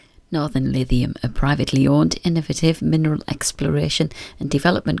Northern Lithium, a privately owned, innovative mineral exploration and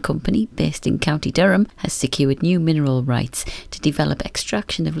development company based in County Durham, has secured new mineral rights to develop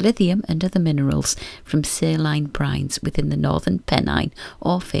extraction of lithium and other minerals from saline brines within the Northern Pennine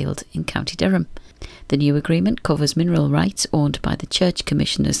ore field in County Durham. The new agreement covers mineral rights owned by the Church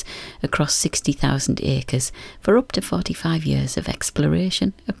Commissioners across 60,000 acres for up to 45 years of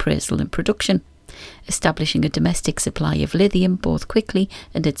exploration, appraisal and production. Establishing a domestic supply of lithium both quickly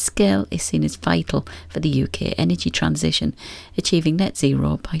and at scale is seen as vital for the UK energy transition, achieving net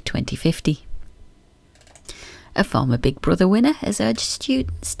zero by 2050. A former Big Brother winner has urged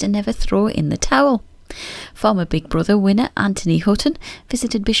students to never throw in the towel. Former Big Brother winner Anthony Hutton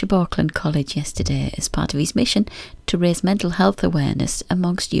visited Bishop Auckland College yesterday as part of his mission to raise mental health awareness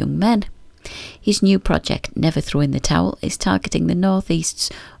amongst young men. His new project, Never Throw in the Towel, is targeting the North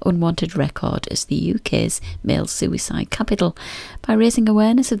East's unwanted record as the UK's male suicide capital by raising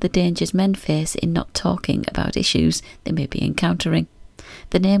awareness of the dangers men face in not talking about issues they may be encountering.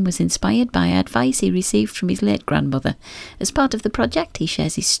 The name was inspired by advice he received from his late grandmother. As part of the project, he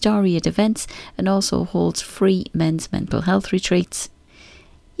shares his story at events and also holds free men's mental health retreats.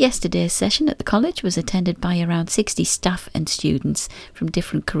 Yesterday's session at the college was attended by around 60 staff and students from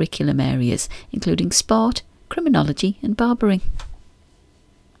different curriculum areas, including sport, criminology and barbering.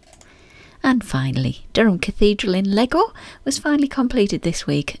 And finally, Durham Cathedral in Lego was finally completed this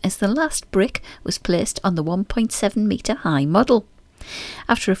week as the last brick was placed on the 1.7 metre high model.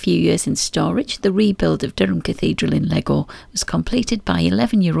 After a few years in storage, the rebuild of Durham Cathedral in Lego was completed by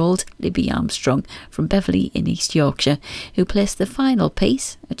 11-year-old Libby Armstrong from Beverley in East Yorkshire, who placed the final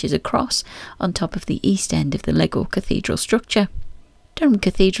piece, which is a cross, on top of the east end of the Lego cathedral structure. Durham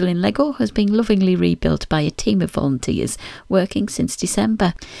Cathedral in Lego has been lovingly rebuilt by a team of volunteers working since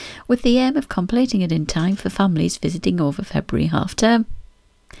December, with the aim of completing it in time for families visiting over February half-term.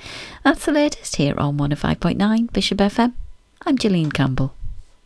 That's the latest here on 105.9 Bishop FM. I'm Gillian Campbell.